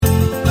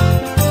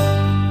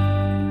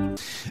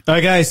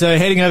Okay, so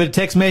heading over to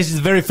text messages.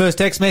 The very first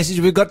text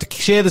message we've got to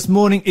share this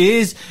morning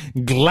is,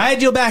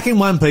 glad you're back in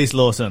one piece,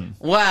 Lawson.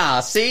 Wow,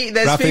 see,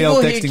 there's Raphael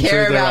people who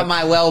care through there. about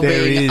my well-being,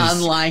 There is.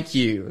 unlike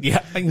you.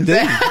 Yeah,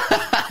 indeed.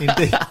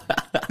 Indeed.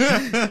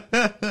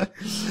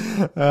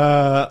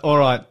 All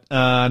right.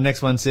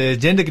 Next one says,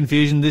 gender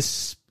confusion.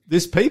 This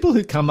people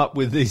who come up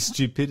with these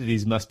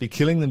stupidities must be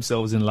killing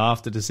themselves in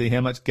laughter to see how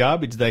much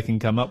garbage they can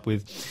come up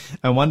with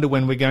and wonder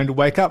when we're going to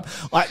wake up.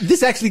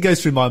 This actually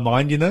goes through my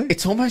mind, you know.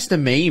 It's almost a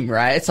meme,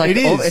 right? It's like, It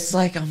is. it's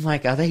like, I'm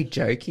like, are they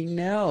joking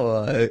now?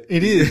 Or? It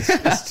is.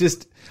 It's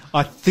just,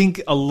 I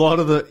think a lot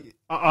of the,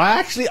 I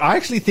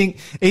actually think,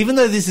 even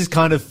though this is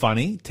kind of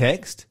funny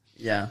text,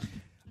 Yeah.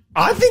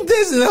 I think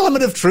there's an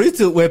element of truth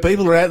to it where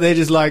people are out there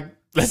just like,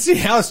 let's see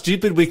how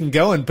stupid we can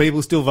go, and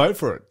people still vote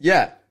for it.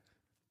 Yeah.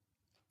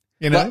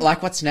 You know?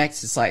 Like what's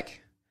next? It's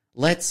like,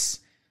 let's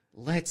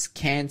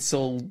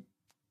cancel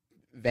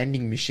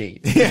vending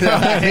machines.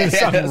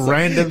 Some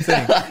random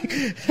thing.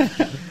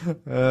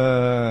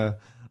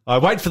 I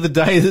wait for the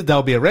day that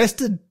they'll be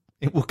arrested.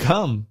 It will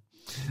come.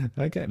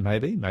 Okay,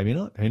 maybe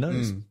not. Who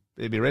knows?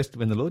 They'll be arrested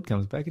when the Lord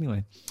comes back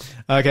anyway.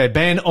 Okay,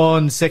 ban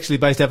on sexually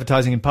based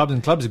advertising in pubs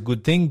and clubs is a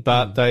good thing,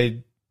 but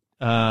they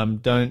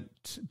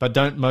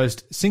don't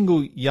most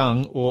single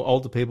young or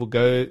older people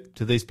go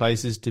to these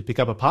places to pick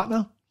up a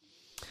partner?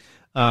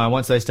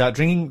 Once they start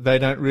drinking, they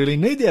don't really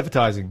need the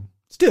advertising.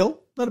 Still,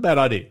 not a bad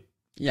idea.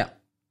 Yeah.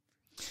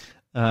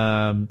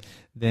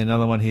 Then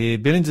another one here.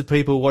 Billions of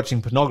people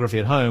watching pornography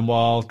at home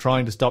while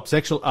trying to stop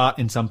sexual art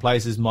in some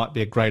places might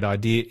be a great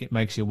idea. It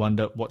makes you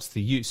wonder what's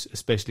the use,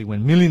 especially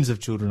when millions of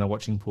children are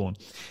watching porn.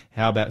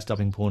 How about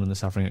stopping porn and the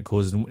suffering it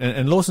causes?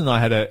 And Lawson and I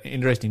had an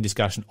interesting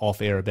discussion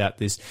off air about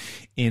this,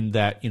 in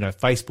that, you know,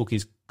 Facebook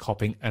is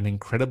copping an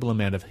incredible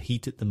amount of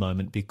heat at the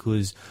moment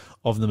because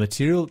of the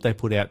material they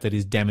put out that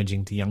is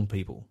damaging to young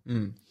people.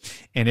 And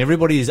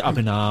everybody is up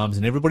in arms,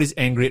 and everybody's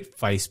angry at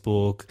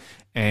Facebook,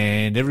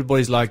 and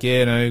everybody's like,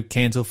 yeah, no,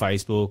 cancel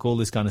Facebook, all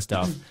this kind of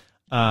stuff.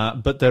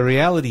 But the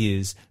reality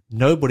is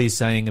nobody's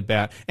saying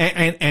about,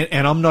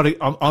 and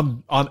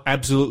I'm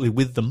absolutely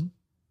with them.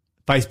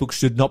 Facebook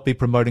should not be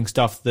promoting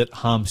stuff that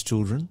harms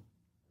children.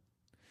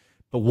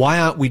 But why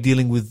aren't we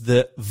dealing with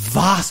the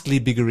vastly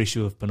bigger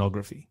issue of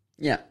pornography?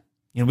 Yeah.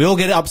 You know, we all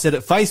get upset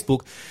at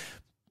Facebook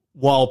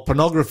while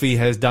pornography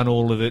has done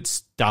all of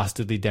its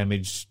dastardly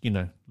damage, you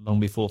know, long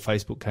before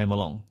Facebook came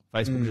along.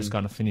 Facebook just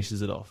kind of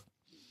finishes it off.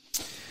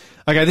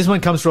 Okay, this one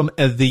comes from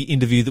the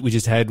interview that we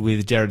just had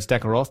with Jared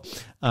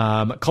Stackeroff.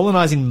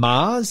 Colonizing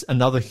Mars,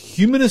 another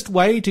humanist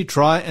way to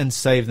try and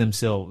save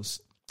themselves.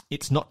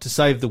 It's not to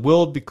save the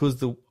world, because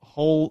the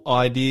whole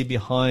idea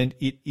behind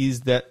it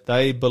is that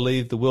they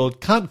believe the world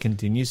can't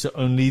continue, so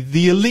only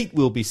the elite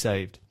will be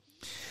saved.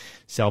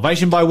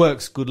 Salvation by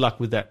works. Good luck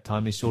with that.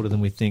 Time is shorter than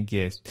we think.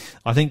 Yes,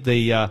 I think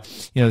the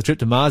trip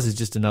to Mars is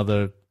just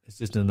another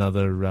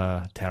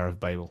Tower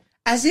of Babel.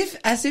 As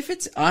if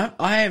it's, I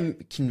am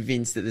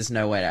convinced that there's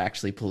no way to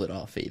actually pull it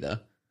off either.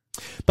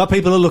 But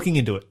people are looking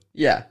into it.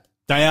 Yeah.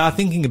 They are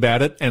thinking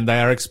about it, and they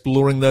are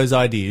exploring those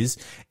ideas.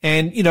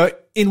 And, you know,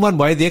 in one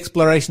way, the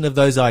exploration of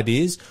those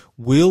ideas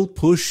will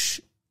push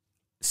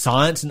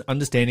science and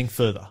understanding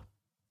further.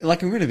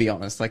 Like, I'm going to be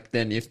honest, like,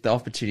 then if the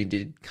opportunity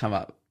did come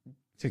up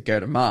to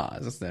go to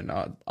Mars, then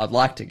I'd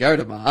like to go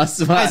to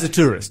Mars. As a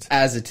tourist.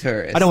 As a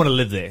tourist. I don't want to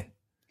live there.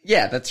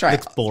 Yeah, that's right.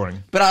 It's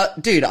boring.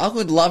 But, dude, I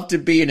would love to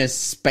be in a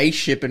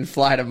spaceship and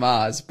fly to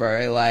Mars,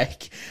 bro.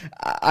 Like,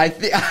 I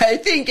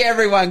think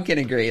everyone can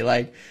agree.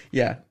 Like,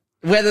 yeah.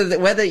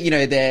 Whether you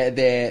know,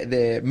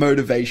 their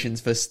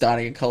motivations for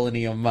starting a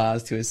colony on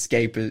Mars to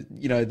escape,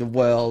 you know, the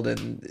world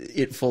and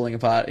it falling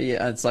apart.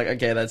 Yeah, it's like,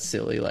 okay, that's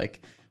silly.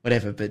 Like,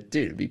 whatever. But,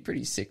 dude, it'd be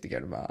pretty sick to go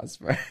to Mars,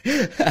 bro.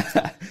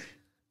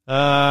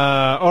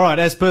 All right,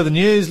 as per the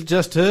news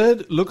just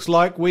heard, looks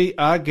like we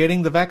are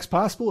getting the vax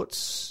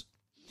passports.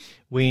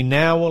 We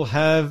now will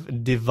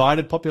have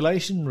divided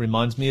population.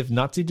 Reminds me of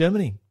Nazi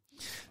Germany.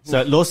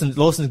 So Lawson's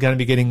going to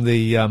be getting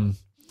the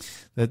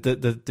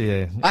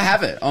I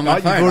have it on my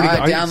phone.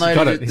 I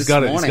downloaded it this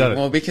morning.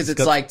 Well, because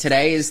it's like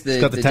today is the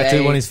He's got the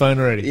tattoo day. on his phone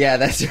already. Yeah,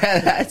 that's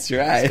right. That's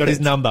right. He's got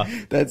his number.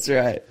 That's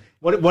right.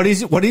 What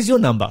is your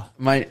number?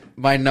 My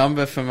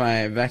number for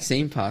my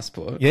vaccine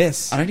passport.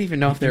 Yes. I don't even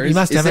know if there You is.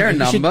 must Is have there it. a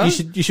number?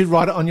 You should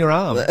write it on your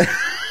arm.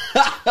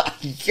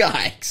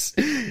 Yikes!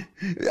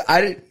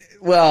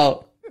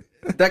 Well,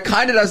 that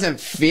kind of doesn't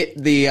fit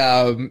the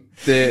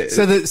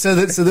So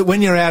that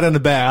when you're out and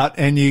about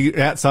and you're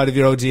outside of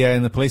your LGA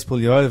and the police pull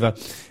you over,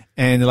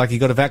 and like you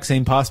got a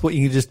vaccine passport,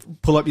 you can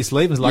just pull up your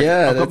sleeve and it's like,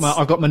 Yeah,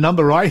 I've got my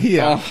number right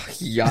here. Oh,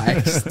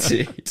 yikes,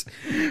 dude.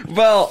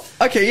 Well,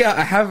 okay, yeah,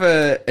 I have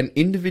an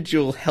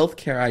individual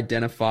healthcare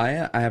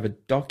identifier. I have a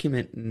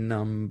document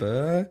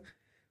number,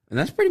 and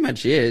that's pretty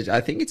much it.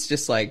 I think it's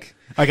just like...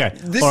 Okay,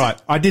 all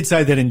right. I did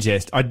say that in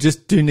jest. I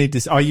just do need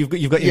to... Oh, you've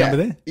got your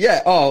number there?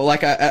 Yeah. Oh,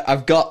 like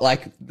I've got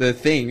like the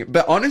thing.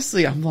 But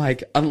honestly, I'm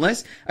like,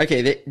 unless...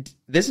 Okay,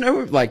 there's no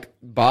like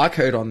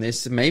barcode on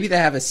this. Maybe they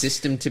have a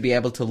system to be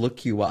able to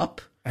look you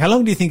up. How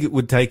long do you think it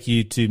would take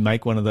you to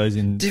make one of those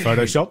in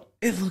Photoshop?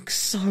 It looks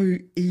so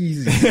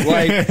easy.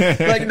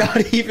 Like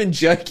not even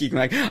joking.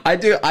 Like I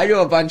do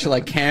a bunch of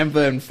like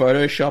Canva and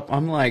Photoshop.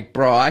 I'm like,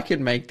 bro, I could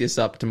make this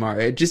up tomorrow.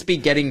 It'd just be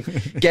getting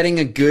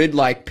a good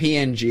like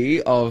PNG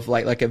of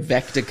like a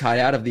vector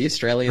cutout of the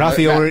Australian.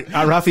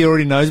 Rafi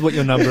already knows what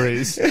your number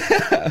is.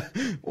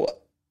 What?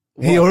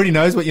 He already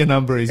knows what your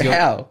number is.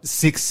 How?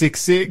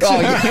 666.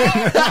 Oh,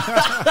 yeah.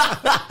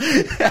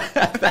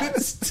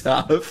 That's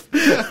tough.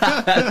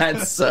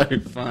 That's so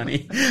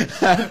funny.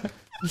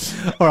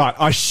 All right.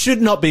 I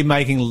should not be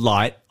making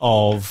light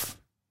of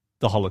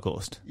the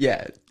Holocaust.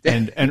 Yeah.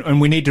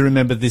 And we need to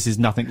remember this is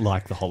nothing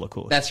like the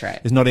Holocaust. That's right.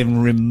 It's not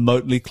even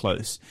remotely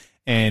close.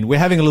 And we're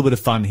having a little bit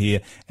of fun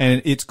here.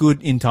 And it's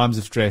good in times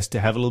of stress to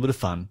have a little bit of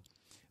fun.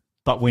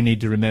 But we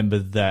need to remember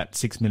that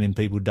 6 million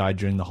people died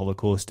during the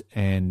Holocaust,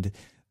 and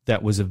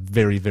that was a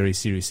very, very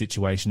serious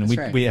situation.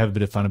 And we have a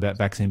bit of fun about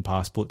vaccine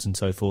passports and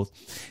so forth.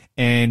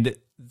 And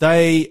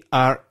they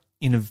are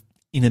in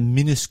a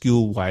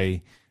minuscule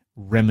way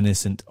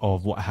reminiscent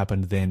of what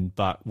happened then,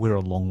 but we're a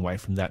long way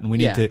from that. And we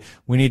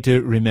need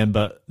to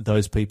remember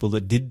those people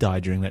that did die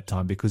during that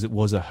time, because it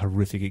was a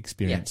horrific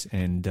experience.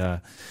 Yeah.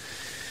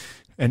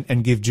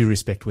 And give due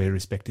respect where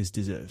respect is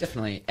deserved.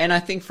 Definitely. And I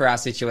think for our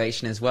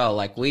situation as well,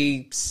 like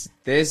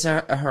there's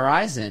a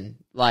horizon,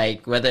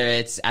 like whether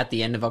it's at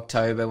the end of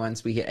October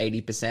once we hit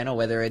 80%, or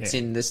whether it's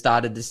in the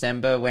start of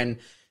December when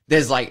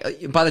there's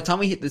like, by the time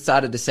we hit the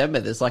start of December,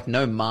 there's like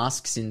no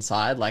masks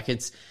inside. Like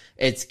it's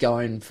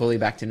going fully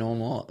back to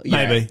normal.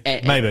 Maybe.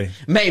 Yeah.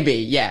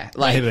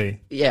 Like, maybe.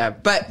 Yeah.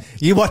 But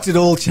you watch it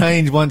all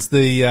change once now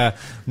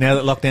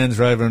that lockdowns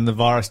are over and the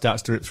virus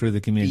starts to rip through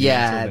the community.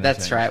 Yeah,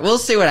 that's right. We'll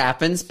see what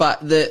happens.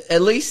 But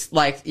at least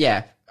like,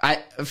 yeah,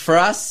 for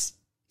us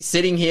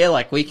sitting here,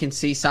 like we can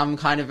see some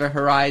kind of a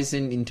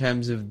horizon in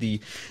terms of the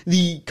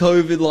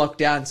COVID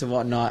lockdowns and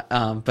whatnot.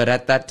 But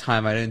at that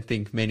time, I don't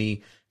think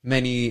many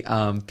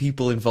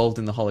people involved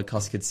in the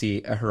Holocaust could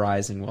see a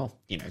horizon. Well,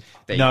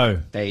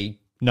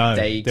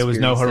 there was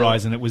no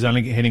horizon. It was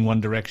only heading one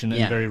direction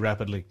and very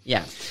rapidly.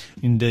 Yeah.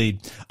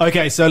 Indeed.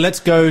 Okay, so let's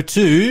go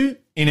to,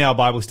 in our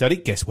Bible study,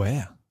 guess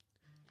where?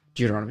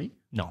 Deuteronomy?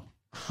 No.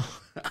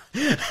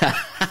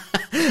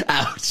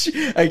 Ouch.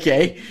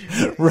 Okay.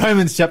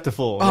 Romans chapter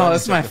 4. Oh,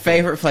 that's my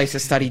favorite place to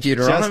study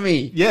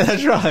Deuteronomy. Yeah,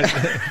 that's right.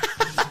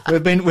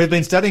 We've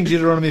been studying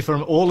Deuteronomy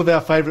from all of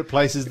our favorite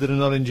places that are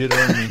not in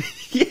Deuteronomy.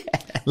 Yeah.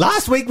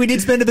 Last week we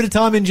did spend a bit of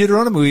time in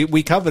Deuteronomy.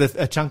 We covered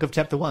a chunk of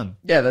chapter 1.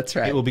 Yeah, that's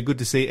right. It will be good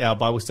to see our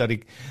Bible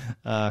study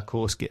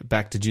course get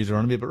back to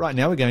Deuteronomy. But right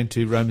now we're going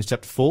to Romans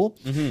chapter 4.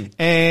 Mm-hmm.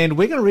 And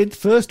we're going to read the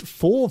first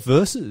 4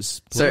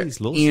 verses. Please,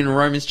 so Lawson. In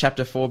Romans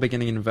chapter 4,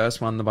 beginning in verse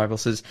 1, the Bible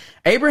says,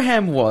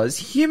 Abraham was,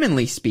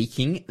 humanly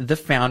speaking, the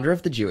founder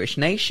of the Jewish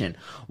nation.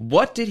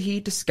 What did he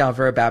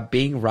discover about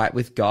being right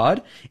with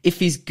God? If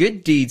his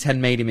good deeds had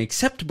made him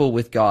acceptable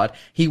with God,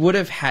 he would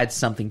have had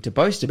something to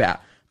boast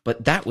about.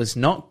 But that was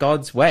not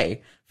God's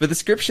way. For the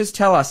scriptures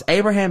tell us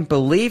Abraham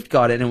believed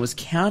God and it was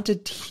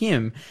counted to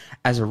him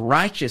as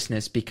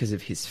righteousness because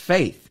of his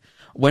faith.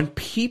 When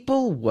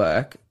people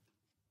work,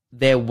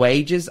 their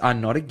wages are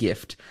not a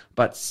gift,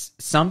 but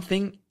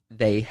something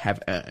they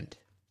have earned.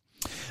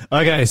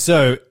 Okay,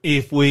 so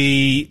if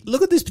we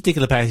look at this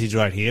particular passage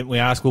right here, we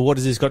ask, well, what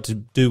has this got to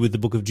do with the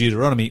book of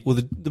Deuteronomy? Well,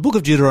 the book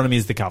of Deuteronomy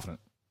is the covenant.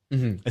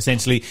 Mm-hmm.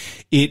 Essentially,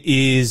 it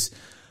is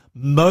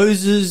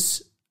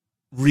Moses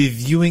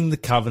reviewing the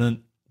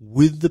covenant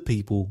with the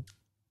people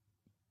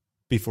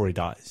before he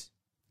dies.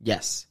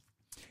 Yes.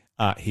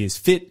 He is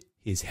fit,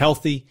 he is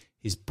healthy,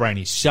 his brain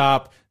is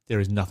sharp,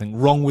 there is nothing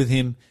wrong with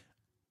him,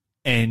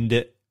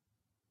 and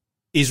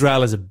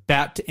Israel is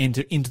about to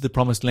enter into the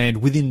promised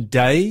land within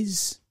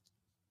days,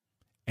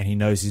 and he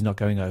knows he's not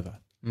going over.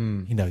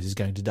 He knows he's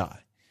going to die.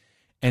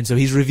 And so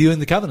he's reviewing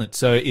the covenant.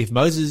 So if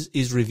Moses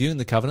is reviewing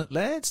the covenant,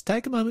 let's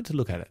take a moment to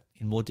look at it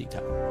in more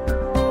detail.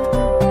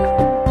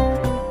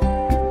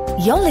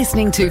 You're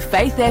listening to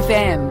Faith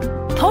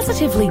FM,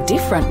 positively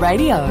different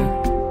radio.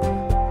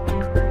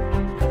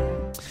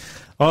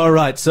 All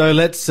right, so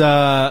let's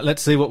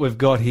see what we've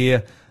got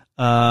here.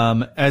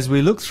 As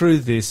we look through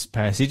this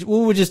passage,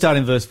 well, we'll just start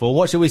in verse 4.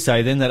 What shall we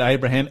say then that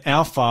Abraham,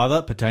 our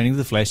father, pertaining to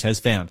the flesh, has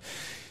found?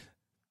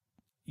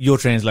 Your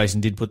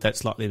translation did put that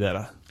slightly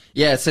better.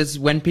 Yeah, it says,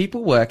 when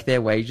people work,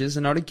 their wages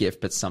are not a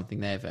gift, but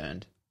something they've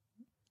earned.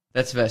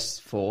 That's verse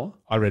 4.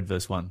 I read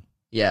verse 1.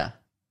 Yeah.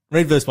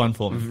 Read verse 1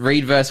 for me.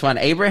 Read verse 1.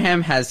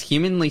 Abraham was,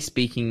 humanly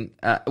speaking,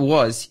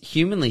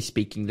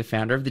 the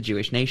founder of the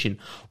Jewish nation.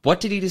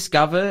 What did he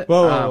discover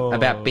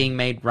about being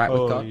made right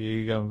with God?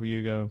 You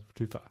go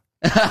too far.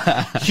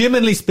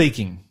 Humanly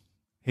speaking,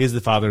 he's the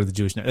father of the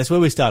Jewish nation. That's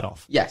where we start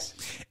off. Yes.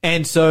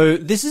 And so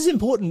this is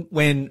important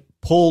when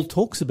Paul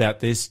talks about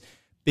this,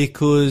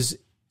 because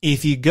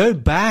if you go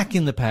back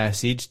in the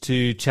passage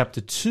to chapter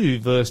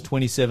 2, verse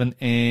 27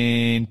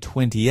 and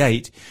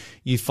 28,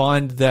 you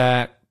find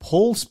that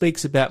Paul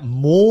speaks about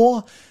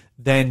more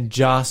than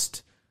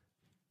just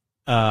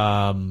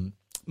the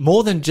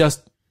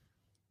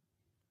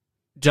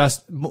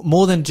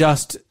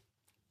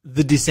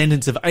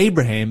descendants of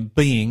Abraham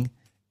being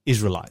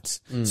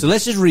Israelites. So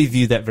let's just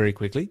review that very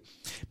quickly,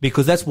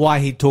 because that's why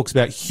he talks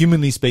about,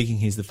 humanly speaking,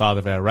 he's the father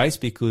of our race,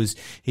 because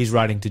he's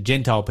writing to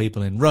Gentile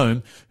people in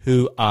Rome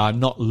who are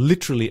not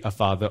literally a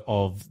father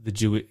of the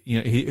Jew,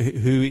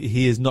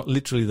 he is not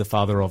literally the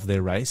father of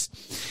their race.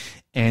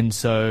 And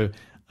so,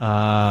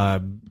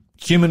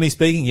 humanly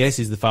speaking, yes,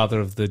 he's the father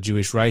of the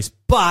Jewish race,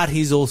 but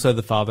he's also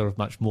the father of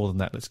much more than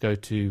that. Let's go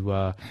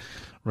to,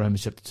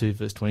 Romans chapter 2,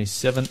 verse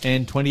 27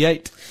 and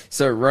 28.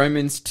 So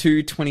Romans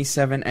 2,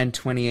 27 and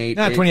 28.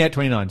 No, 28,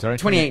 29, sorry.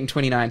 28 and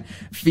 29.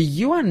 For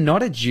you are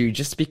not a Jew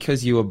just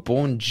because you were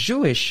born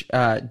Jewish,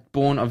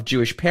 born of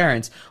Jewish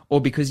parents,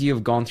 or because you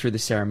have gone through the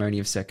ceremony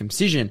of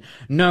circumcision.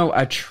 No,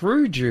 a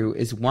true Jew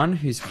is one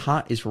whose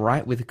heart is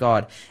right with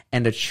God,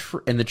 and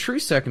the true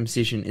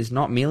circumcision is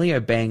not merely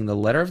obeying the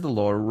letter of the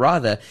law,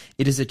 rather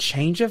it is a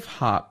change of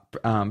heart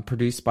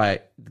produced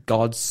by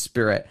God's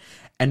Spirit.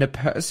 And a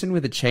person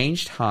with a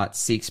changed heart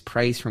seeks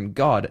praise from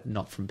God,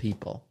 not from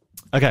people.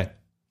 Okay.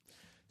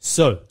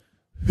 So,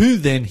 who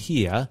then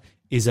here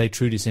is a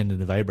true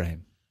descendant of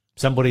Abraham?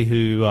 Somebody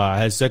who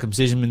has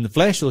circumcision in the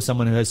flesh, or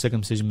someone who has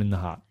circumcision in the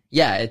heart?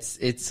 Yeah, it's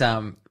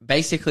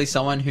basically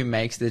someone who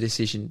makes the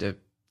decision to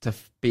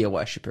be a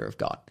worshipper of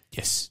God.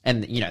 Yes.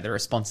 And, the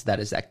response to that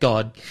is that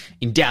God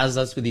endows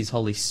us with his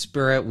Holy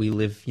Spirit. We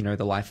live,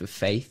 the life of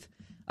faith.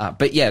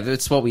 But yeah,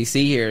 that's what we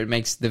see here. It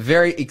makes the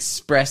very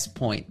express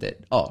point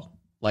that,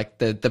 like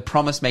the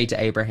promise made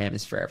to Abraham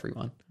is for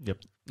everyone. Yep,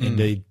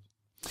 indeed.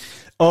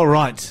 All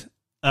right.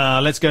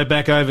 Let's go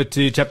back over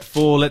to chapter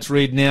 4. Let's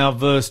read now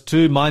verse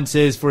 2. Mine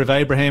says, for if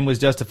Abraham was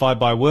justified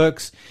by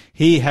works,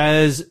 he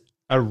has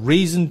a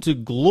reason to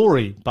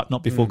glory, but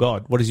not before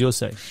God. What does yours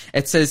say?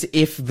 It says,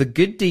 if the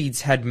good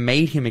deeds had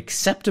made him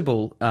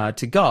acceptable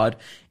to God,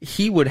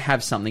 he would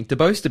have something to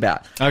boast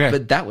about. Okay.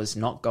 But that was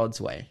not God's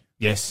way.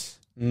 Yes.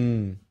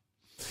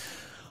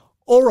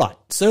 All right,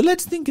 so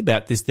let's think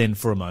about this then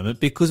for a moment,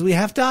 because we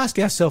have to ask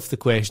ourselves the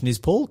question, is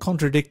Paul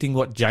contradicting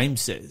what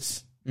James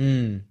says?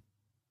 Because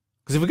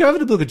if we go over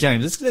to the book of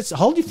James, let's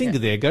hold your finger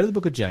there, go to the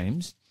book of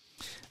James.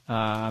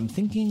 I'm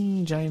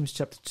thinking James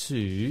chapter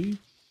 2,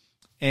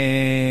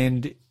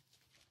 and,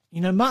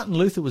 Martin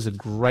Luther was a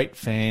great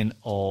fan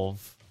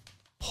of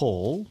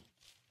Paul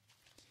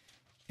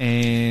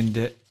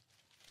and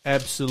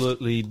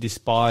absolutely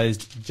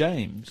despised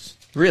James.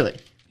 Really?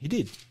 He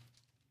did.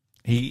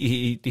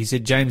 He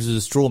said James was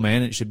a straw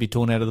man and it should be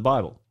torn out of the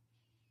Bible.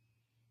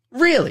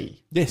 Really?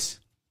 Yes.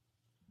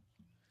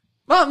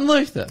 Martin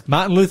Luther.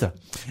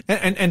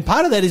 And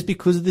part of that is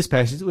because of this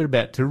passage that we're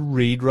about to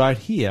read right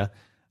here.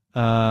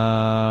 Let's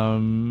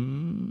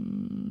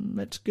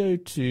go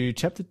to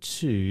chapter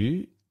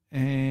 2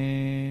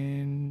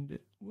 and,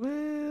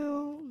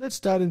 let's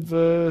start in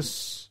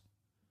verse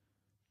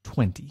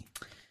 20.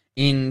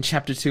 In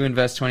chapter 2 and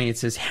verse 20 it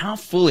says, how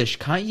foolish,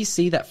 can't you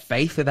see that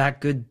faith without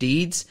good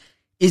deeds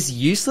is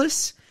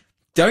useless?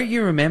 Don't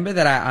you remember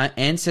that our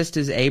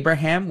ancestors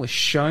Abraham was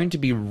shown to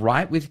be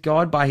right with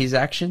God by his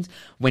actions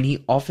when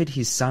he offered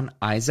his son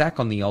Isaac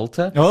on the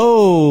altar?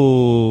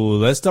 Oh,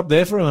 let's stop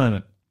there for a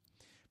moment.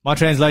 My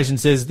translation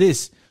says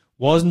this,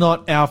 was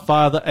not our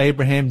father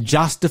Abraham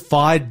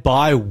justified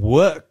by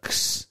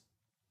works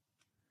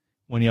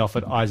when he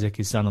offered Isaac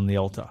his son on the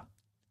altar?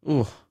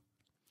 Ooh.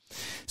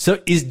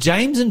 So is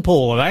James and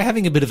Paul, are they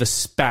having a bit of a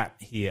spat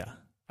here?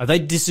 Are they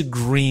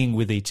disagreeing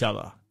with each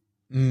other?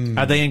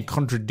 Are they in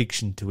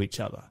contradiction to each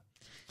other?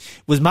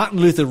 Was Martin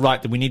Luther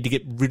right that we need to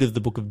get rid of the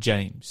book of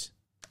James?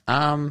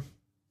 Well,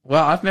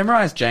 I've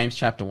memorized James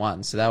chapter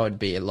 1, so that would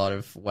be a lot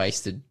of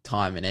wasted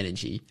time and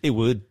energy. It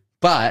would.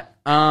 But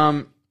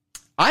I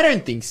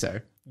don't think so.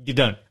 You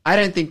don't? I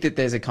don't think that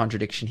there's a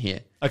contradiction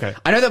here. Okay.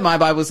 I know that my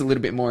Bible's a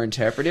little bit more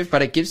interpretive,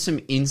 but it gives some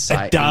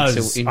insight it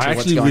does. into I what's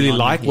actually going really on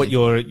like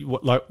here.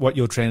 what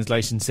your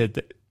translation said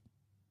that.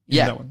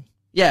 That one.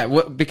 Yeah,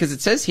 because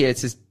it says,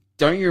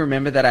 don't you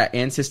remember that our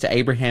ancestor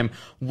Abraham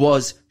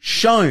was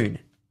shown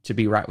to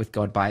be right with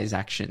God by his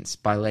actions,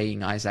 by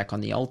laying Isaac on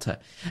the altar?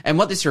 And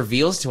what this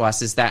reveals to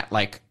us is that,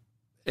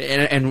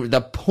 and the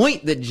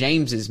point that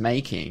James is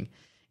making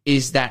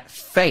is that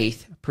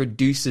faith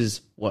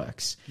produces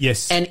works.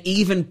 Yes. And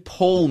even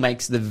Paul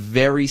makes the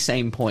very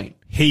same point.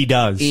 He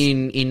does.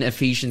 In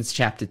Ephesians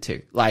chapter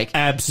 2.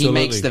 Absolutely.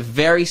 He makes the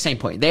very same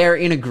point. They're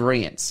in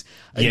agreement.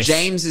 Yes.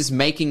 James is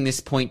making this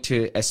point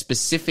to a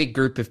specific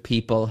group of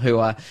people who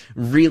are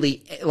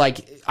really,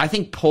 I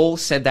think Paul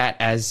said that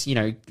as,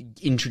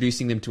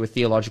 introducing them to a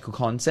theological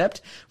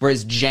concept,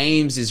 whereas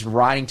James is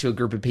writing to a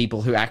group of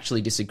people who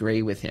actually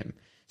disagree with him.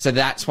 So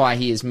that's why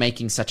he is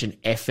making such an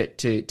effort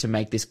to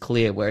make this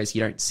clear, whereas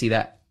you don't see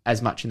that as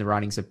much in the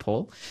writings of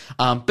Paul.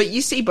 But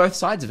you see both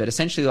sides of it.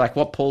 Essentially,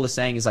 what Paul is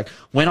saying is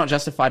we're not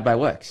justified by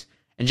works.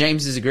 And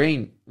James is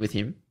agreeing with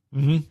him.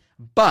 Mm-hmm.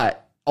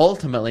 But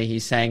ultimately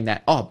he's saying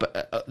that, our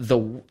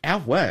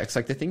works,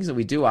 the things that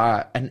we do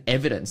are an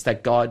evidence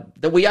that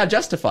we are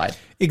justified.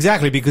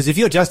 Exactly, because if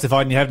you're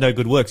justified and you have no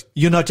good works,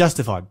 you're not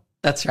justified.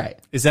 That's right.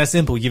 It's that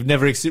simple. You've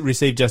never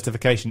received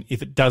justification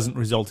if it doesn't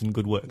result in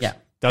good works. Yeah.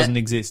 Doesn't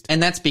exist.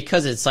 And that's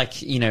because it's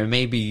like, you know,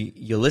 maybe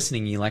you're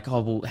listening, you're like,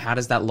 oh, well, how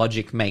does that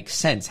logic make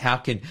sense? How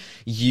can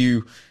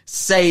you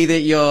say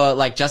that you're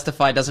like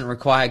justified doesn't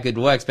require good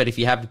works, but if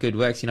you have good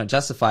works, you're not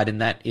justified,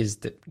 and that is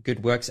that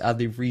good works are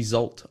the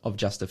result of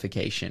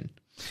justification.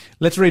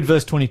 Let's read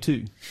verse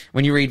 22.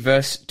 When you read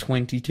verse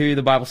 22,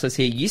 the Bible says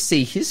here, you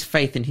see his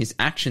faith and his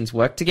actions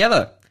work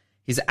together.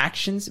 His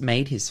actions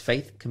made his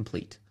faith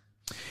complete.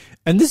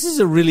 And this is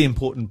a really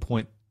important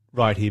point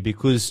right here,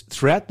 because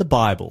throughout the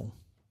Bible,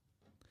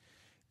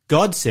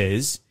 God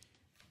says,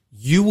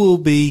 you will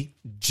be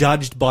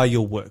judged by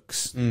your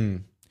works.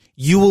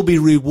 You will be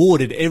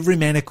rewarded, every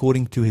man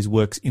according to his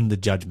works in the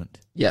judgment.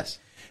 Yes.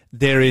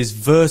 There is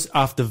verse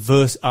after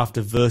verse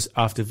after verse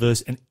after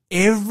verse, and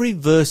every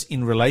verse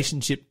in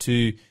relationship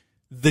to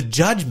the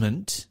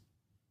judgment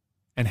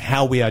and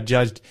how we are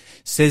judged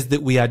says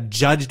that we are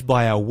judged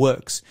by our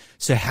works.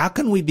 So how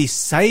can we be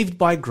saved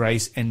by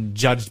grace and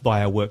judged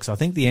by our works? I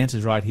think the answer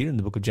is right here in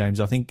the book of James.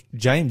 I think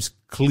James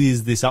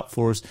clears this up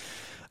for us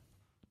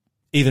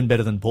even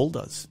better than Paul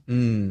does.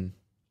 And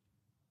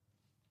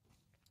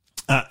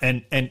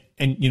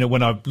you know,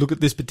 when I look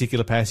at this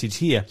particular passage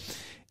here,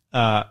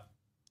 the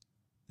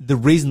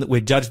reason that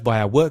we're judged by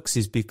our works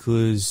is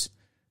because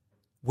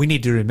we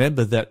need to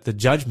remember that the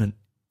judgment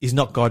is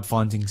not God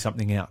finding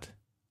something out.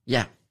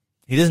 Yeah.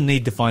 He doesn't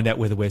need to find out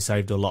whether we're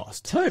saved or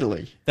lost.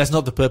 Totally. That's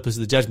not the purpose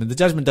of the judgment. The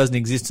judgment doesn't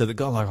exist so that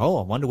God, like, oh,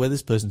 I wonder whether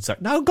this person's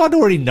saved. No, God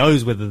already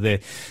knows whether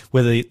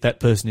that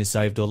person is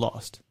saved or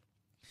lost.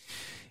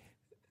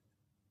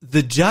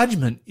 The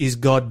judgment is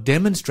God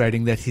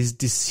demonstrating that his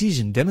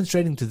decision,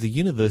 demonstrating to the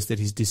universe that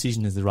his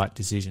decision is the right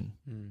decision.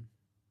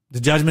 The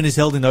judgment is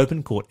held in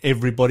open court.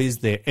 Everybody's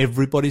there.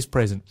 Everybody's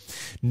present.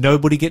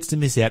 Nobody gets to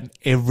miss out. And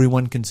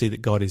everyone can see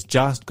that God is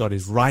just, God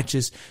is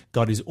righteous,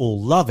 God is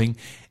all loving.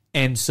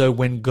 And so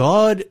when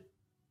God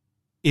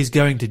is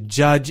going to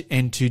judge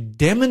and to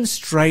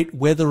demonstrate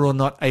whether or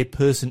not a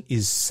person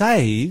is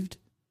saved,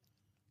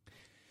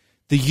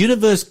 the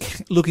universe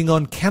looking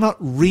on cannot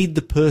read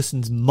the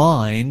person's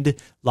mind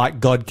like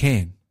God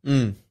can.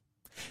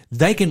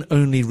 They can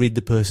only read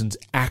the person's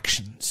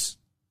actions.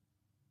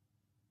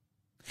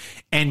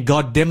 And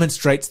God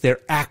demonstrates their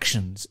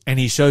actions, and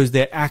he shows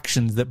their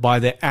actions that by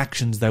their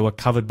actions they were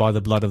covered by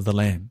the blood of the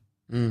Lamb.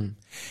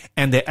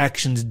 And their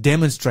actions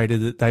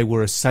demonstrated that they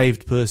were a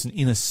saved person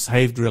in a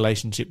saved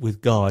relationship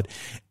with God,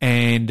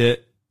 and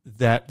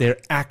that their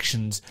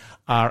actions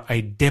are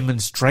a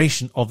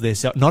demonstration of their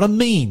self, not a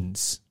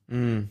means,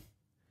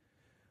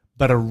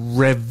 but a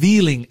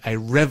revealing, a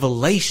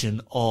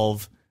revelation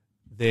of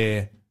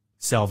their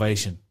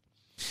salvation.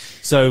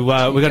 So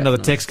we've got another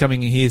text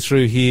coming in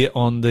through here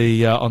on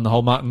the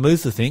whole Martin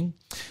Luther thing.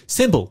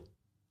 Simple.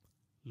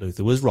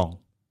 Luther was wrong.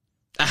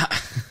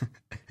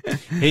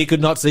 He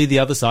could not see the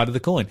other side of the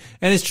coin.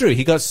 And it's true.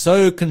 He got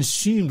so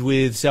consumed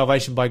with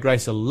salvation by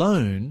grace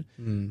alone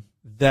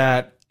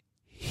that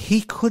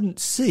he couldn't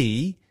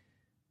see,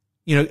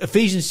 you know,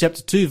 Ephesians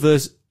chapter 2,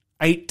 verse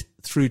 8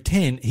 through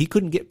 10, he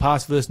couldn't get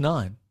past verse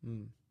 9.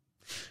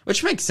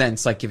 Which makes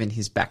sense, like, given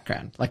his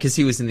background. Like, because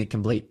he was in the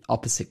complete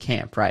opposite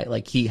camp, right?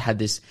 Like, he had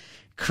this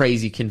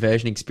crazy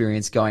conversion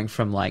experience going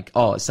from, like,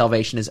 oh,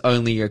 salvation is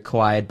only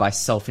acquired by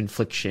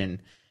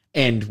self-infliction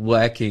and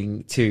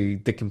working, to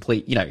the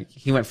complete, you know,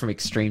 he went from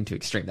extreme to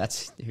extreme.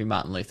 That's who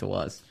Martin Luther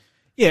was.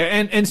 Yeah,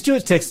 and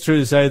Stuart's text through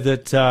to say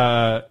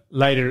that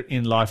later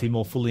in life he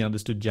more fully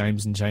understood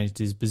James and changed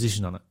his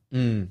position on it.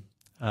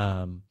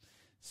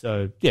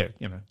 So, yeah,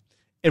 you know,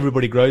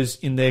 everybody grows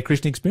in their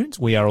Christian experience.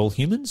 We are all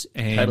humans,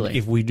 and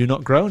if we do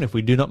not grow and if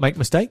we do not make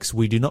mistakes,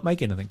 we do not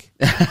make anything.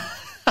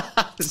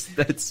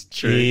 That's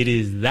true. It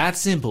is that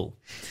simple.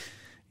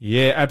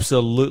 Yeah,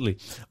 absolutely.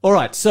 All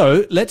right,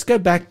 so let's go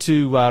back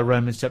to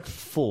Romans chapter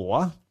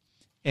 4,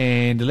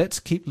 and let's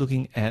keep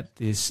looking at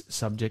this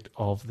subject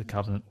of the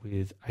covenant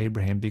with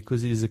Abraham,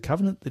 because it is a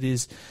covenant that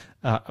is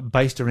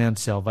based around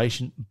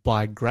salvation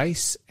by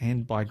grace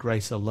and by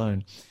grace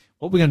alone.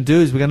 What we're going to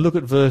do is we're going to look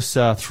at verse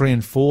 3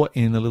 and 4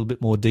 in a little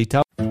bit more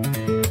detail.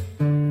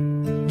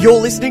 You're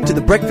listening to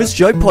the Breakfast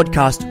Show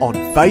podcast on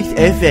Faith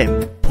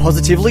FM.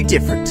 Positively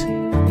different.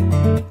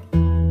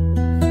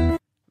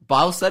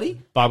 Bible study?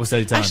 Bible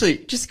study time. Actually,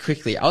 just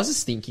quickly, I was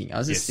just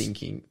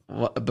thinking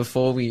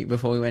before we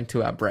went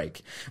to our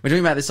break. We're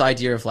talking about this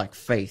idea of like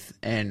faith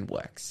and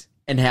works,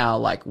 and how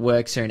like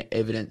works are an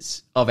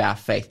evidence of our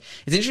faith.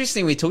 It's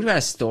interesting. We talked about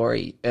a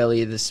story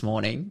earlier this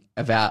morning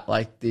about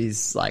like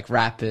these like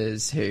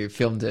rappers who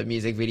filmed a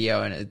music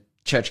video in a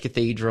church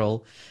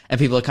cathedral, and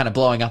people are kind of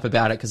blowing up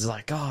about it because it's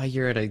like, oh,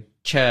 you're at a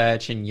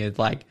church and you're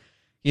like,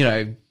 you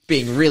know,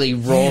 being really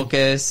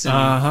raucous and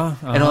all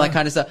that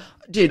kind of stuff.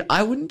 Dude,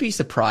 I wouldn't be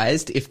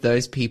surprised if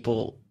those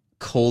people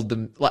called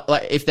them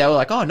like if they were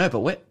like, oh no, but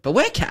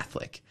we're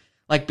Catholic.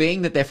 Like,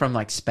 being that they're from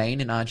like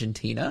Spain and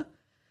Argentina,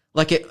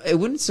 like it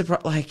wouldn't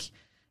surprise, like,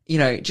 you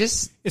know,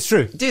 just it's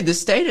true, dude. The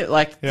state of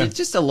like there's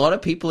just a lot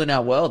of people in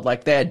our world,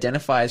 like, they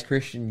identify as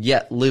Christian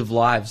yet live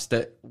lives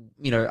that,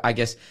 you know, I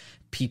guess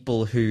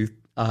people who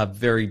are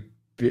very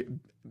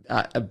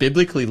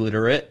biblically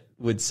literate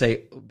would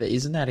say, but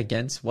isn't that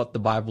against what the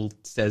Bible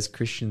says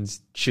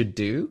Christians should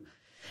do?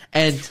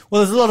 And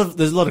Well,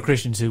 there's a lot of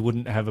Christians who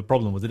wouldn't have a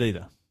problem with it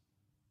either.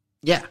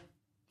 yeah,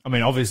 I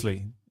mean,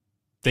 obviously,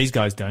 these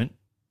guys don't.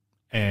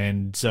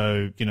 And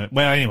so,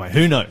 well, anyway,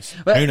 who knows?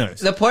 but Who knows?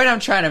 The point I'm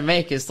trying to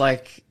make is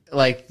like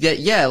I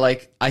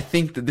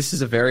think that this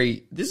is a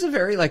very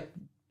like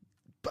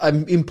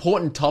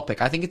important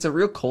topic. I think it's a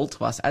real call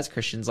to us as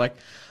Christians. Like,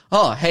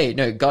 oh, hey,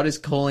 no, God is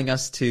calling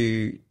us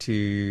to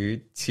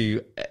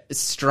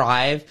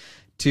strive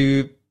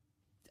to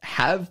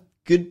have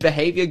good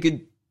behavior,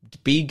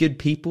 be good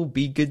people,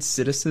 be good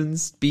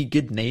citizens, be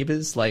good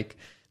neighbors. Like,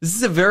 this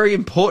is a very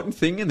important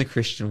thing in the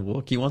Christian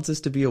walk. He wants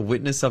us to be a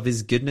witness of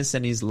his goodness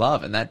and his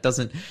love, and that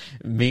doesn't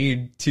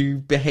mean to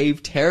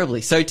behave terribly.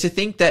 So to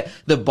think that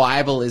the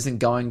Bible isn't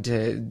going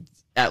to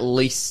at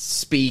least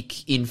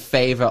speak in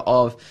favor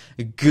of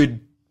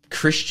good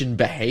Christian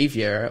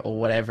behavior or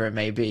whatever it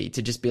may be,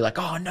 to just be like,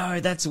 oh no,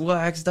 that's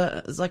works.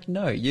 It's like,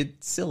 no, you're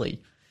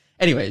silly.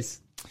 Anyways.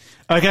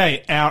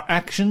 Okay, our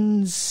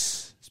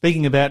actions,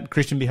 speaking about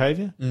Christian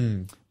behavior,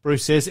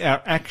 Bruce says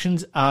our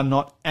actions are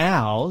not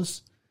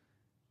ours,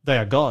 they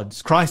are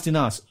God's. Christ in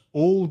us,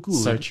 all good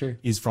So true.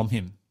 is from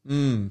him.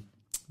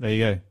 There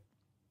you go.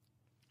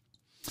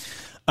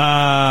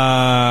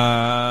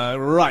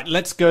 Right,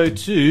 let's go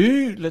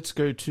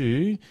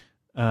to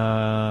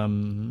our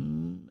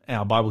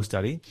Bible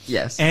study.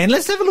 Yes. And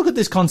let's have a look at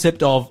this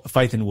concept of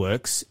faith and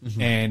works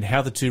and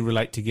how the two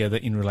relate together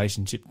in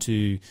relationship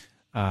to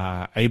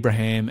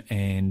Abraham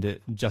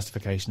and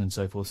justification and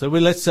so forth. So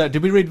let's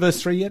did we read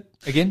verse 3 yet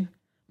again?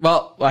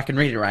 Well, I can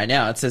read it right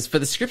now. It says, "For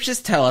the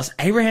scriptures tell us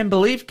Abraham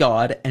believed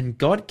God, and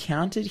God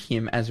counted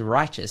him as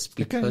righteous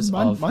because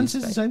of mine his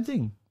says the faith." same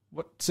thing.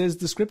 What says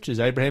the scriptures?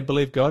 Abraham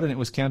believed God and it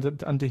was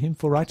counted unto him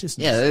for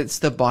righteousness. Yeah, it's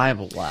the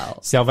Bible. Wow.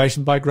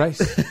 Salvation by grace.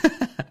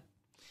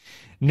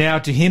 Now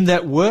to him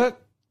that works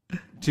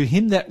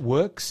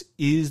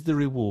is the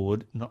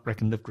reward not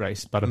reckoned of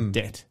grace, but of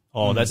debt.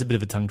 Oh, that's a bit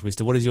of a tongue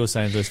twister. What does yours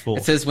say in verse 4?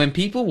 It says, "When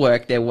people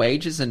work, their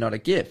wages are not a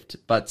gift,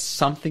 but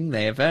something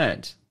they have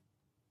earned."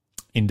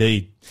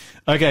 Indeed.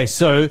 Okay,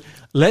 so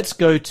let's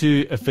go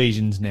to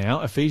Ephesians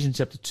now, Ephesians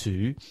chapter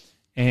 2,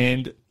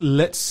 and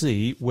let's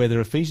see whether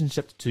Ephesians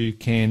chapter 2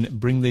 can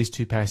bring these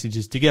two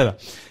passages together.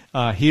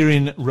 Here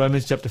in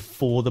Romans chapter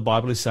 4, the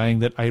Bible is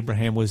saying that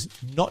Abraham was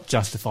not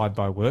justified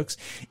by works.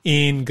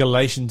 In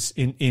James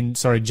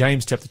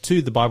chapter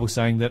 2, the Bible is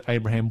saying that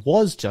Abraham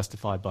was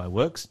justified by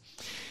works.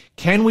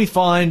 Can we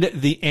find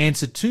the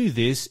answer to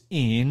this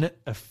in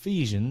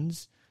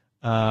Ephesians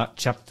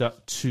chapter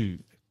 2?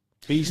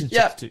 Ephesians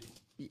chapter 2.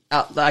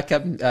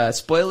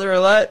 Spoiler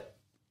alert,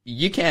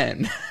 you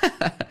can.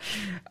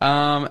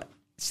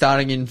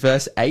 Starting in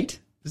verse 8.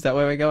 Is that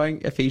where we're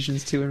going?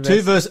 Ephesians 2 and verse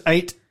 2 verse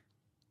 8.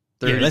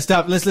 Yeah, let's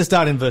start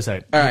in verse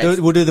 8. All right.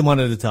 We'll do them one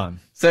at a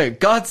time. So,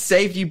 God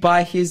saved you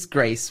by his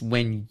grace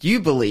when you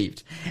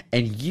believed,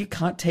 and you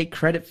can't take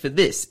credit for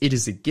this. It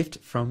is a gift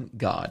from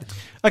God.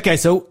 Okay,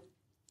 so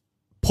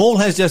Paul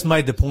has just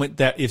made the point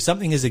that if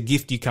something is a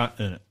gift, you can't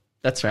earn it.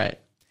 That's right.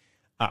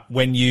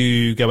 When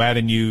you go out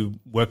and you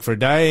work for a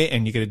day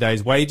and you get a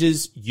day's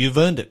wages, you've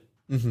earned it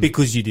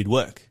because you did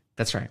work.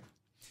 That's right.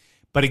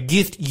 But a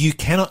gift you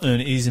cannot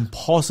earn. It is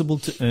impossible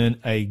to earn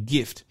a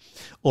gift.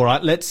 All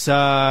right, let's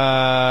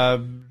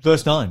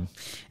verse 9.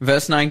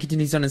 Verse 9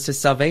 continues on and says,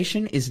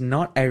 "Salvation is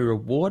not a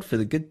reward for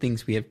the good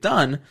things we have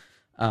done,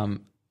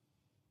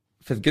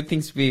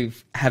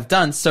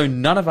 so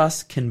none of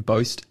us can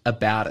boast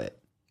about it."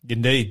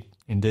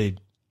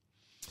 Indeed.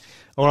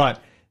 All right.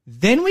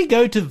 Then we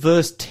go to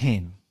verse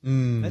 10.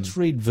 Let's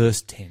read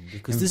verse 10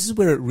 because this is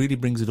where it really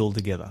brings it all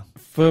together.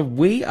 "For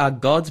we are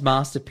God's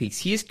masterpiece.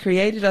 He has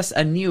created us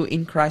anew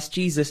in Christ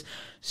Jesus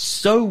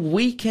so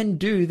we can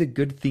do the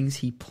good things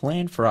he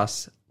planned for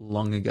us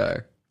long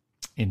ago."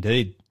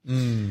 Indeed.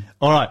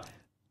 All right.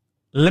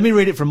 Let me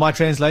read it from my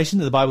translation.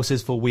 The Bible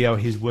says, "For we are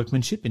his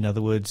workmanship." In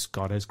other words,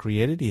 God has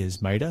created. He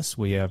has made us.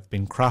 We have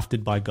been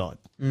crafted by God.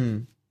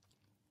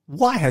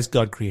 Why has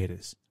God created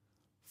us?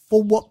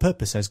 For what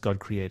purpose has God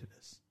created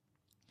us?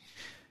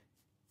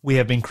 We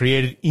have been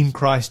created in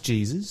Christ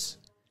Jesus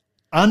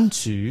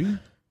unto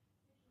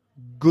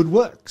good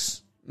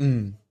works,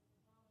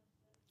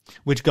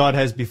 which God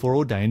has before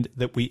ordained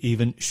that we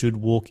even should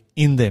walk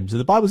in them. So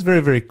the Bible is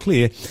very, very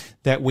clear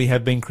that we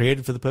have been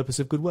created for the purpose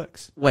of good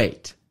works.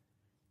 Wait,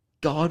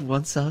 God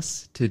wants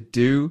us to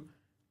do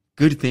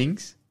good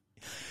things?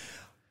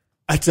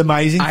 It's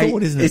amazing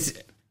thought, isn't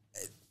it?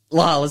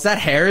 Lyle, is that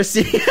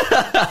heresy?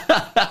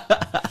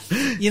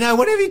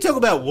 Whenever you talk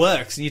about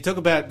works and you talk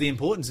about the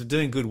importance of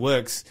doing good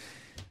works,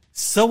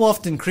 so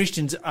often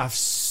Christians are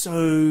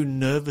so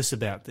nervous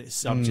about this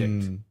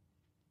subject.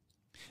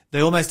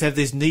 They almost have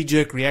this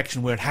knee-jerk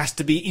reaction where it has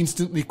to be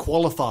instantly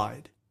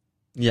qualified.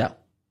 Yeah.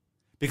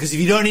 Because if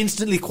you don't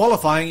instantly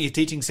qualify, you're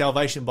teaching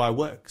salvation by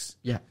works.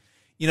 Yeah.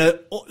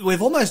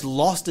 We've almost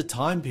lost a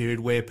time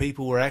period where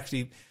people were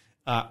actually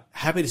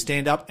happy to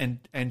stand up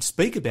and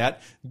speak about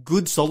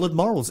good, solid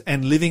morals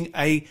and living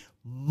a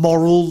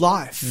moral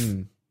life.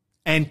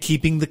 and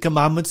keeping the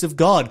commandments of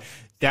God.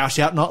 Thou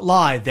shalt not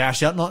lie, thou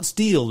shalt not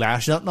steal, thou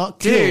shalt not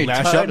kill, Dude,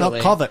 thou shalt not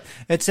totally. covet,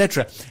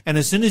 etc. And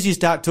as soon as you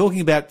start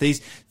talking about these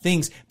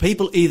things,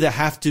 people either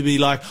have to be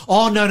like,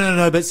 oh,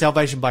 no, but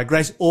salvation by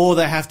grace, or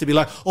they have to be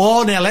like,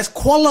 oh, now let's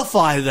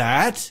qualify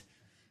that.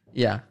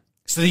 Yeah.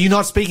 So that you're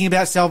not speaking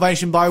about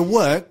salvation by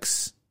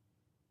works,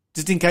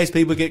 just in case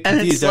people get And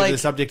confused it's over like- the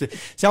subject.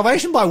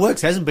 Salvation by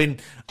works hasn't been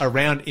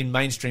around in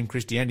mainstream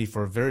Christianity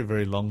for a very,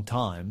 very long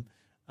time.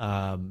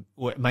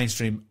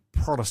 Mainstream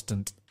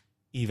Protestant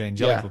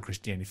evangelical Yeah.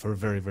 Christianity for a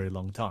very, very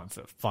long time,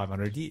 for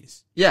 500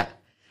 years. Yeah.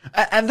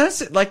 And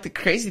that's like the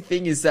crazy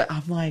thing is that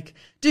I'm like,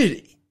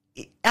 dude,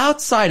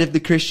 outside of the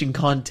Christian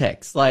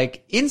context,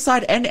 like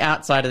inside and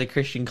outside of the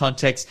Christian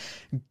context,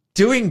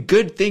 doing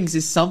good things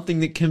is something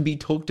that can be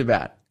talked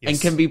about and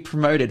Yes. can be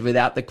promoted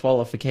without the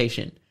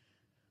qualification.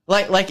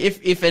 Like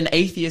if an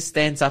atheist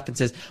stands up and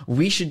says,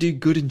 we should do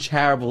good and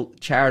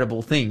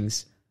charitable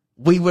things,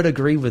 we would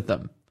agree with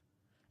them.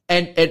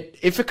 And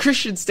if a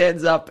Christian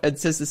stands up and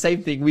says the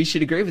same thing, we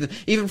should agree with them,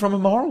 even from a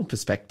moral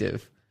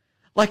perspective.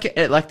 Like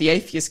the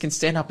atheist can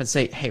stand up and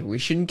say, hey, we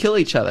shouldn't kill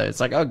each other.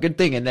 It's like, oh, good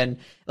thing. And then,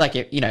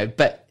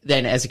 but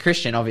then as a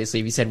Christian,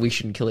 obviously, if you said we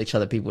shouldn't kill each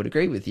other, people would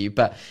agree with you.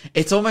 But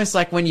it's almost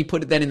like when you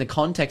put it then in the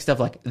context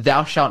of like,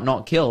 thou shalt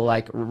not kill,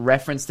 like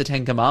reference the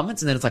 10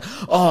 Commandments. And then it's like,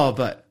 oh,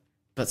 but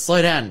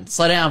slow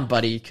down,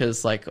 buddy.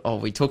 Cause like, oh,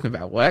 we talking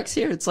about works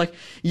here? It's like,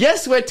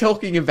 yes, we're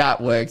talking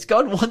about works.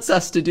 God wants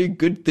us to do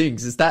good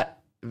things. Is that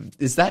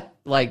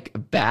like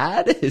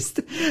bad?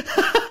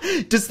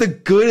 Does the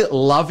good,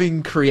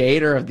 loving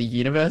creator of the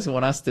universe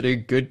want us to do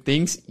good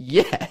things?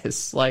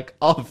 Yes. Like,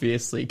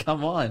 obviously,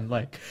 come on.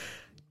 Like,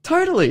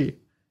 totally.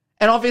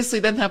 And obviously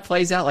then that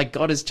plays out like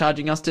God is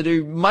charging us to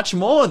do much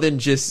more than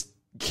just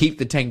keep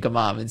the 10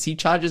 Commandments. He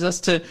charges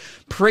us to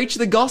preach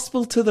the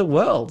gospel to the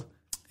world,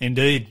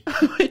 Indeed.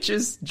 which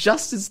is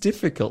just as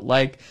difficult.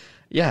 Like,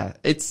 yeah,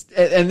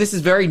 and this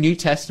is very New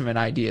Testament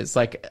ideas.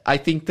 Like, I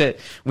think that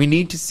we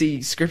need to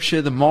see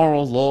Scripture, the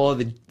moral law,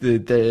 the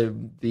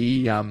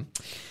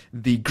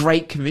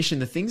Great Commission,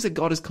 the things that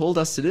God has called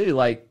us to do.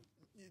 Like,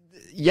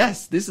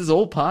 yes, this is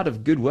all part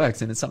of good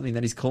works, and it's something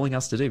that He's calling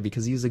us to do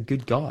because He is a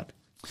good God.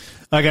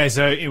 Okay,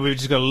 so we've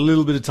just got a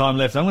little bit of time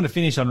left. I'm going to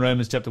finish on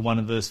Romans chapter 1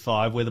 and verse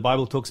 5, where the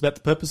Bible talks about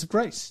the purpose of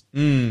grace.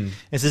 It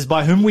says,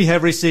 by whom we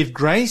have received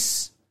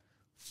grace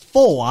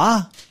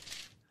for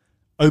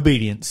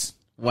obedience.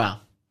 Wow.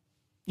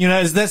 You know,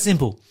 it's that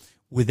simple.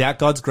 Without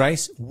God's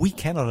grace, we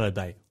cannot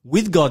obey.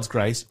 With God's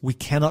grace, we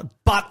cannot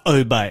but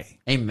obey.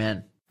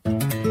 Amen.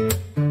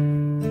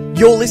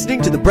 You're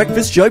listening to the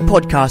Breakfast Show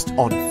podcast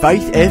on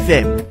Faith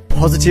FM.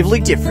 Positively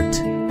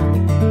different.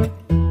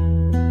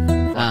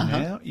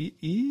 Now it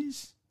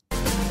is...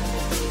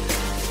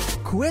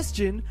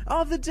 Question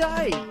of the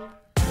day.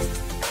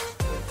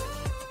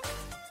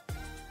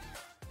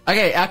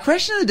 Okay, our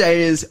question of the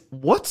day is,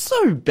 what's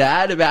so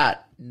bad about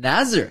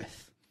Nazareth?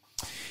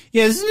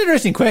 Yeah, this is an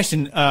interesting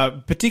question,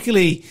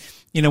 particularly,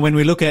 when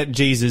we look at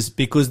Jesus,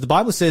 because the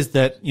Bible says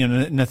that,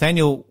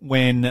 Nathanael,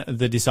 when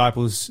the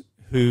disciples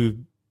who,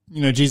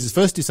 Jesus'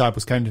 first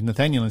disciples came to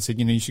Nathanael and said,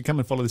 you should come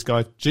and follow this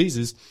guy,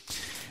 Jesus.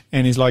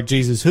 And he's like,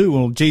 Jesus who?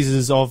 Well,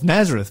 Jesus of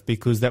Nazareth,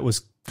 because that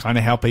was kind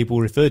of how people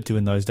were referred to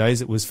in those days.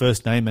 It was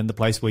first name and the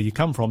place where you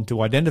come from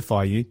to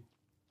identify you.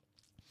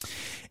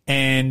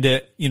 And,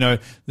 the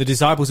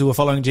disciples who were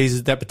following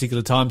Jesus at that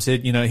particular time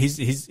said,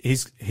 he's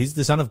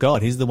the Son of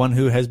God. He's the one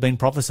who has been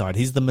prophesied.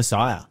 He's the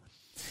Messiah.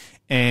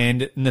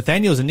 And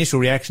Nathanael's initial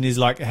reaction is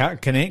like, how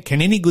can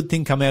any good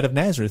thing come out of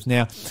Nazareth?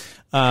 Now,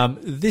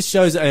 this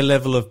shows a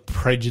level of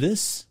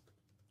prejudice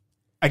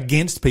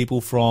against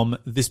people from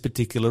this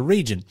particular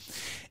region.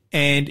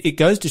 And it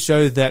goes to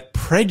show that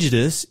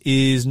prejudice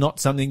is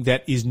not something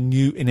that is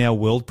new in our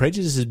world.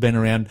 Prejudice has been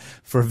around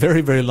for a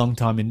very, very long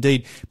time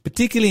indeed,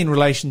 particularly in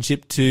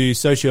relationship to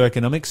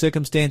socioeconomic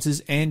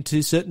circumstances and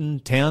to certain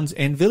towns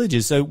and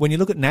villages. So when you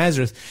look at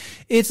Nazareth,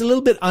 it's a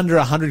little bit under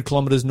 100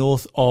 kilometers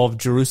north of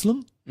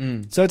Jerusalem.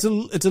 So it's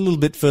a little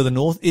bit further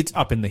north. It's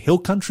up in the hill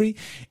country.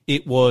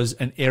 It was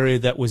an area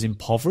that was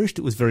impoverished.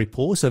 It was very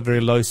poor, so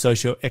very low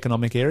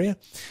socioeconomic area.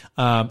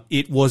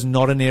 It was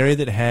not an area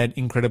that had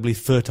incredibly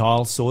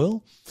fertile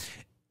soil.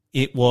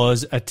 It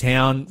was a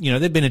town,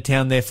 there'd been a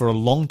town there for a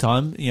long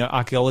time.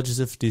 Archaeologists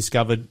have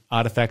discovered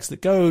artifacts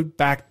that go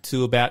back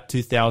to about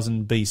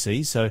 2000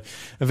 BC, so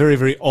a very,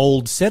 very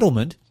old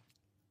settlement.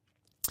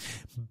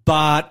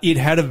 But it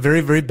had a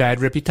very, very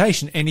bad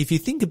reputation. And if you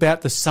think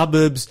about the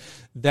suburbs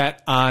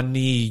that are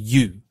near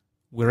you,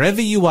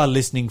 wherever you are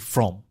listening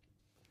from,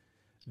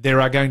 there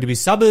are going to be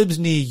suburbs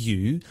near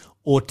you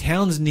or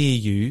towns near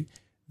you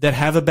that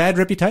have a bad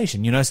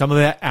reputation. Some of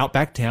our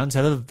outback towns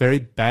have a very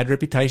bad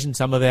reputation.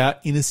 Some of our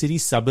inner city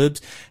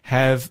suburbs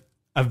have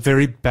a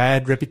very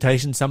bad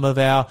reputation. Some of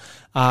our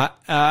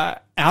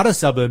outer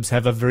suburbs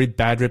have a very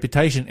bad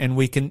reputation. And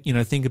we can,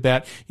 think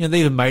about,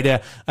 they even made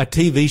a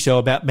TV show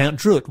about Mount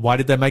Druitt. Why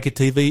did they make a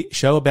TV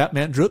show about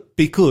Mount Druitt?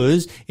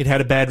 Because it had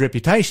a bad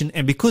reputation.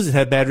 And because it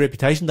had a bad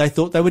reputation, they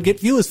thought they would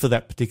get viewers for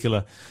that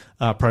particular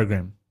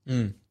program.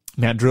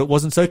 Mount Druitt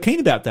wasn't so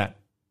keen about that.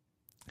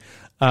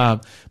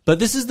 But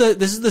this is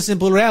the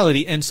simple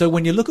reality. And so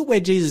when you look at where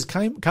Jesus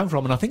come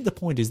from, and I think the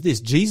point is this: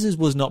 Jesus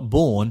was not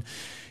born,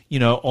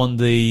 on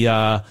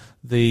the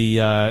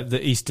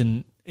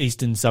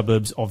eastern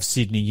suburbs of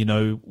Sydney,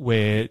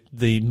 where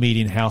the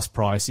median house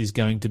price is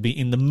going to be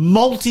in the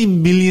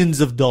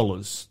multi-millions of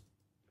dollars.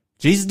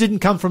 Jesus didn't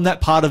come from that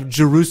part of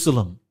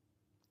Jerusalem.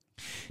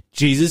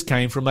 Jesus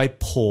came from a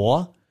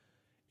poor,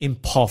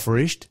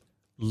 impoverished,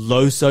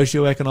 low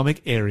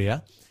socioeconomic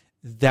area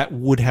that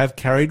would have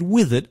carried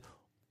with it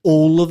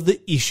all of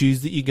the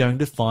issues that you're going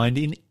to find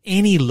in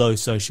any low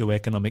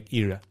socioeconomic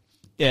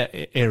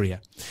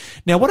area.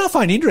 Now, what I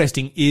find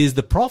interesting is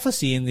the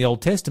prophecy in the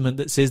Old Testament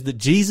that says that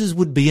Jesus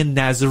would be a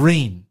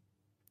Nazarene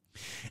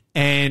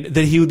and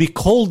that he would be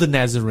called a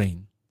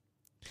Nazarene.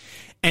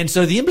 And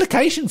so the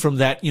implication from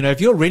that, if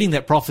you're reading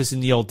that prophecy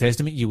in the Old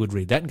Testament, you would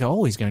read that and go,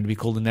 oh, he's going to be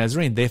called a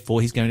Nazarene. Therefore,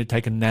 he's going to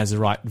take a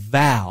Nazirite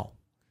vow.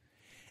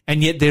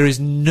 And yet there is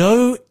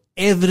no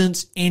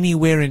evidence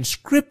anywhere in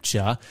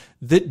Scripture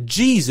that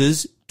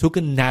Jesus took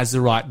a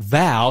Nazirite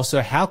vow.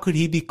 So how could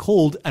he be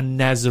called a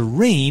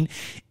Nazarene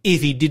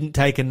if he didn't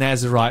take a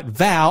Nazirite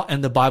vow?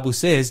 And the Bible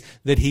says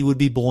that he would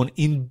be born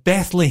in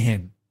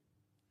Bethlehem.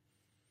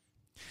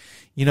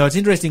 It's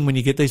interesting when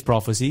you get these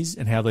prophecies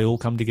and how they all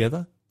come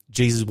together.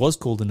 Jesus was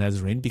called a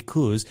Nazarene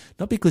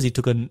not because he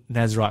took a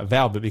Nazirite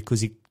vow, but because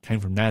he came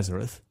from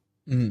Nazareth.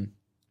 Mm.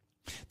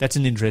 That's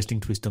an interesting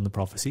twist on the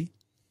prophecy.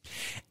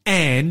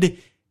 And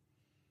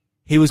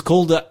he was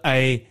called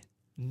a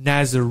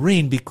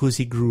Nazarene because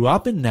he grew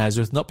up in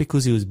Nazareth, not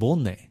because he was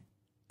born there.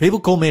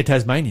 People call me a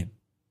Tasmanian.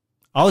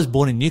 I was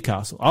born in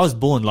Newcastle. I was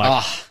born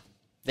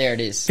there it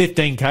is.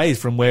 15 Ks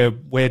from where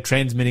we're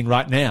transmitting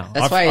right now.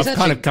 That's why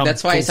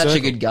he's such a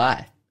good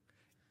guy.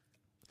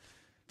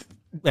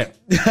 Yeah.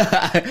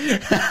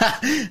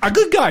 A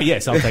good guy,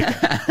 yes, I'll take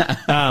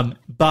that.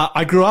 But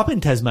I grew up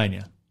in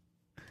Tasmania.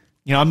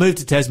 I moved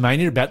to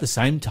Tasmania about the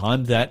same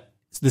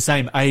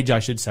age, I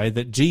should say,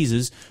 that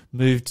Jesus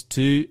moved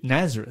to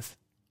Nazareth.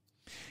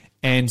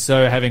 And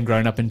so having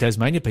grown up in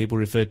Tasmania, people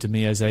refer to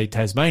me as a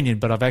Tasmanian,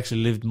 but I've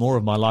actually lived more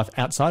of my life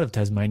outside of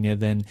Tasmania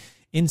than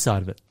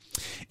inside of it.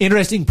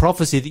 Interesting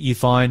prophecy that you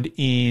find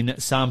in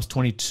Psalms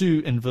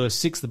 22 and verse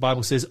 6. The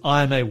Bible says,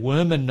 I am a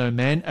worm and no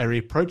man, a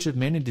reproach of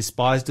men and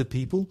despised of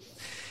people.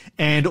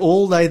 And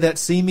all they that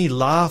see me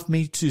laugh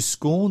me to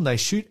scorn. They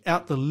shoot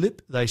out the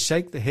lip, they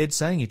shake the head,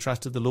 saying he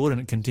trusted the Lord.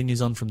 And it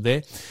continues on from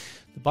there.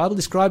 The Bible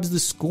describes the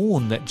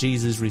scorn that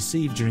Jesus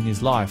received during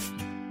his life.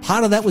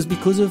 Part of that was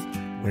because of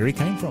where he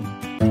came from.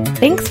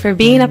 Thanks for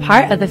being a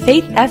part of the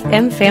Faith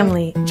FM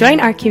family.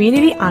 Join our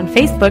community on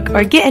Facebook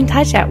or get in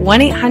touch at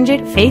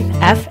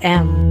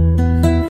 1-800-FAITH-FM.